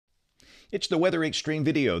It's the Weather Xtreme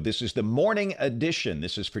video. This is the morning edition.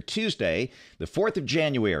 This is for Tuesday, the 4th of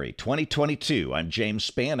January, 2022. I'm James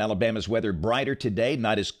Spann. Alabama's weather brighter today,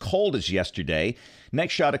 not as cold as yesterday.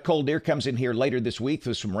 Next shot of cold air comes in here later this week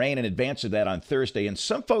with some rain in advance of that on Thursday. And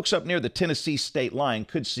some folks up near the Tennessee state line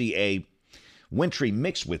could see a wintry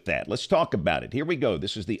mix with that. Let's talk about it. Here we go.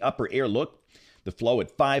 This is the upper air look. The flow at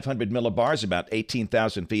 500 millibars, about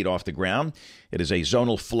 18,000 feet off the ground. It is a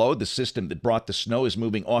zonal flow. The system that brought the snow is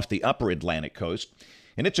moving off the upper Atlantic coast.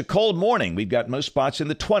 And it's a cold morning. We've got most spots in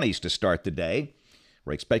the 20s to start the day.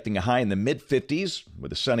 We're expecting a high in the mid-50s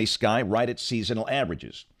with a sunny sky right at seasonal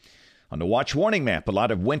averages. On the watch warning map, a lot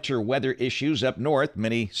of winter weather issues up north.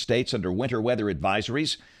 Many states under winter weather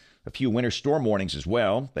advisories. A few winter storm warnings as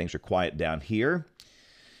well. Things are quiet down here.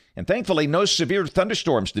 And thankfully, no severe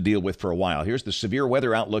thunderstorms to deal with for a while. Here's the severe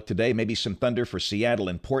weather outlook today. Maybe some thunder for Seattle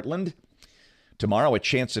and Portland. Tomorrow, a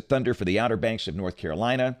chance of thunder for the Outer Banks of North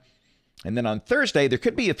Carolina. And then on Thursday, there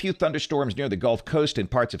could be a few thunderstorms near the Gulf Coast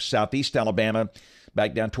and parts of southeast Alabama,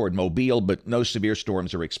 back down toward Mobile, but no severe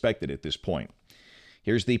storms are expected at this point.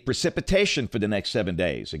 Here's the precipitation for the next 7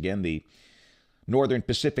 days. Again, the northern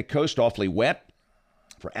Pacific coast awfully wet.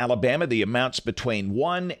 For Alabama, the amounts between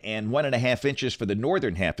 1 and 1.5 inches for the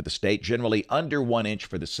northern half of the state, generally under 1 inch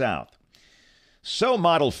for the south. So,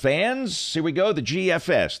 model fans, here we go, the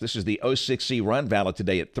GFS. This is the 06C run, valid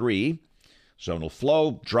today at 3. Zonal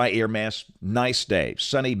flow, dry air mass, nice day,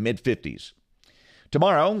 sunny mid-50s.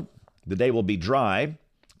 Tomorrow, the day will be dry.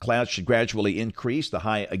 Clouds should gradually increase, the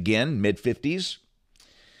high again, mid-50s.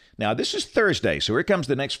 Now, this is Thursday, so here comes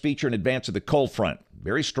the next feature in advance of the cold front.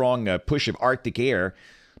 Very strong push of Arctic air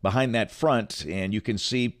behind that front, and you can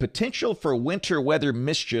see potential for winter weather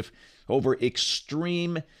mischief over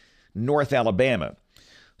extreme North Alabama.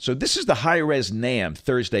 So this is the high-res NAM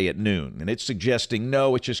Thursday at noon, and it's suggesting,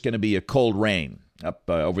 no, it's just going to be a cold rain up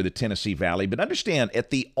over the Tennessee Valley. But understand, at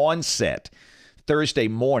the onset, Thursday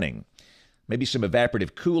morning, maybe some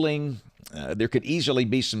evaporative cooling. There could easily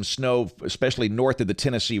be some snow, especially north of the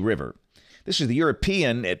Tennessee River. This is the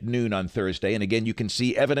European at noon on Thursday, and again, you can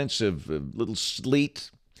see evidence of a little sleet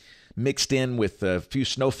mixed in with a few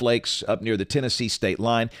snowflakes up near the Tennessee state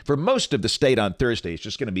line. For most of the state on Thursday, it's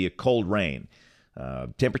just going to be a cold rain.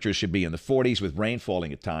 Temperatures should be in the 40s with rain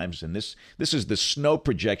falling at times, and this is the snow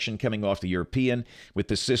projection coming off the European with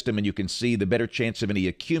the system, and you can see the better chance of any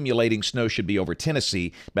accumulating snow should be over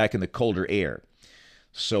Tennessee back in the colder air.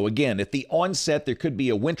 So again, at the onset, there could be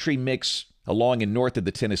a wintry mix along and north of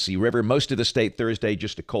the Tennessee River. Most of the state Thursday,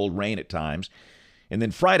 just a cold rain at times. And then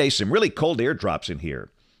Friday, some really cold air drops in here.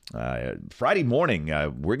 Friday morning,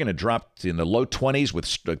 we're going to drop in the low 20s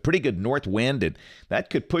with a pretty good north wind, and that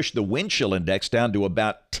could push the wind chill index down to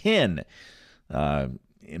about 10, and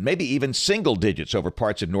maybe even single digits over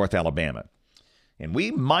parts of North Alabama. And we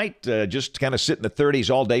might just kind of sit in the 30s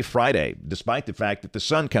all day Friday, despite the fact that the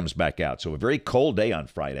sun comes back out. So a very cold day on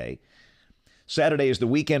Friday. Saturday, as the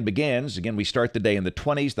weekend begins, again, we start the day in the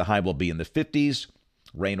 20s. The high will be in the 50s.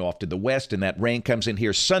 Rain off to the west, and that rain comes in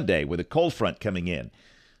here Sunday with a cold front coming in.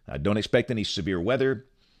 Don't expect any severe weather.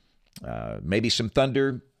 Maybe some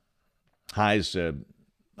thunder. Highs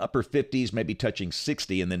upper 50s, maybe touching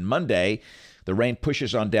 60. And then Monday, the rain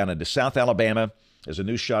pushes on down into South Alabama as a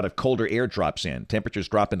new shot of colder air drops in. Temperatures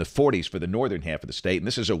drop in the 40s for the northern half of the state. And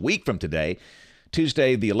this is a week from today.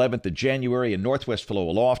 Tuesday, the 11th of January, a northwest flow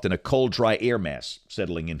aloft and a cold, dry air mass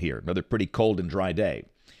settling in here. Another pretty cold and dry day.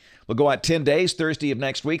 We'll go out 10 days, Thursday of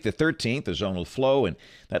next week, the 13th, a zonal flow, and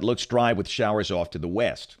that looks dry with showers off to the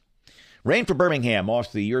west. Rain for Birmingham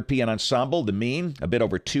off the European ensemble, the mean, a bit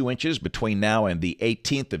over 2 inches between now and the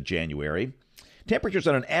 18th of January. Temperatures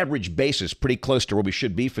on an average basis pretty close to where we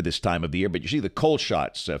should be for this time of the year, but you see the cold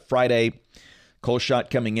shots. Friday, cold shot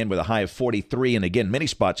coming in with a high of 43, and again, many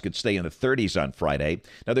spots could stay in the 30s on Friday.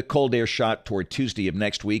 Another cold air shot toward Tuesday of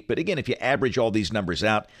next week, but again, if you average all these numbers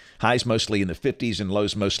out, highs mostly in the 50s and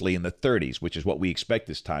lows mostly in the 30s, which is what we expect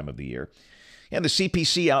this time of the year. And the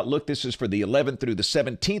CPC outlook, this is for the 11th through the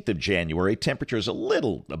 17th of January. Temperatures a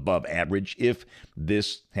little above average if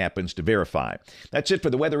this happens to verify. That's it for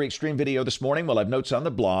the Weather Xtreme video this morning. We'll have notes on the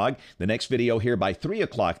blog. The next video here by 3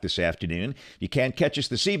 o'clock this afternoon. You can catch us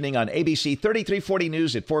this evening on ABC 3340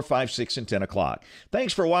 News at 4, 5, 6, and 10 o'clock.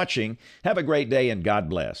 Thanks for watching. Have a great day, and God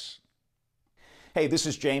bless. Hey, this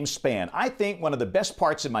is James Spann. I think one of the best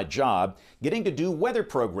parts of my job, getting to do weather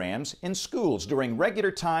programs in schools. During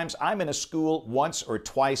regular times, I'm in a school once or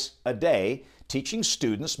twice a day, teaching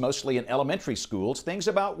students, mostly in elementary schools, things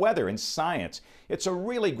about weather and science. It's a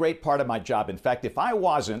really great part of my job. In fact, if I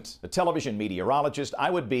wasn't a television meteorologist, I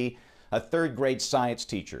would be a third grade science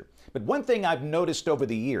teacher. But one thing I've noticed over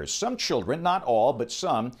the years, some children, not all, but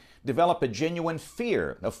some, develop a genuine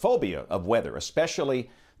fear, a phobia of weather, especially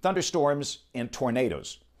thunderstorms and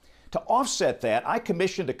tornadoes. To offset that, I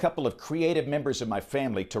commissioned a couple of creative members of my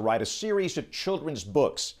family to write a series of children's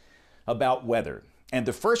books about weather. And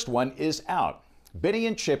the first one is out. Benny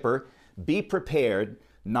and Chipper, Be Prepared,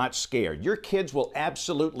 Not Scared. Your kids will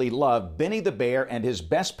absolutely love Benny the Bear and his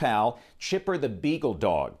best pal, Chipper the Beagle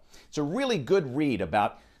Dog. It's a really good read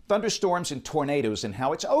about thunderstorms and tornadoes and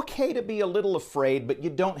how it's okay to be a little afraid, but you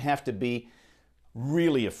don't have to be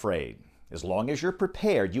really afraid. As long as you're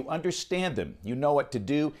prepared, you understand them, you know what to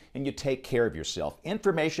do, and you take care of yourself.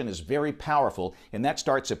 Information is very powerful, and that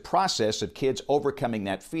starts a process of kids overcoming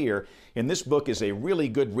that fear. And this book is a really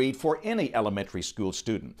good read for any elementary school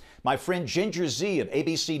student. My friend Ginger Z of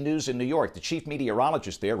ABC News in New York, the chief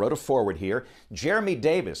meteorologist there, wrote a foreword here. Jeremy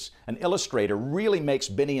Davis, an illustrator, really makes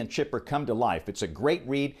Benny and Chipper come to life. It's a great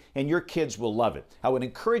read, and your kids will love it. I would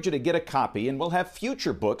encourage you to get a copy, and we'll have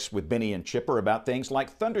future books with Benny and Chipper about things like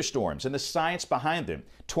thunderstorms and the science behind them,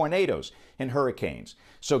 tornadoes, and hurricanes.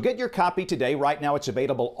 So get your copy today. Right now it's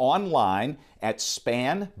available online at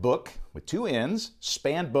Spann Book, with 2 N's,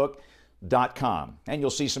 spannbook.com. And you'll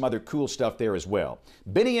see some other cool stuff there as well.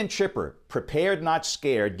 Benny and Chipper, Prepared Not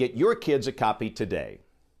Scared. Get your kids a copy today.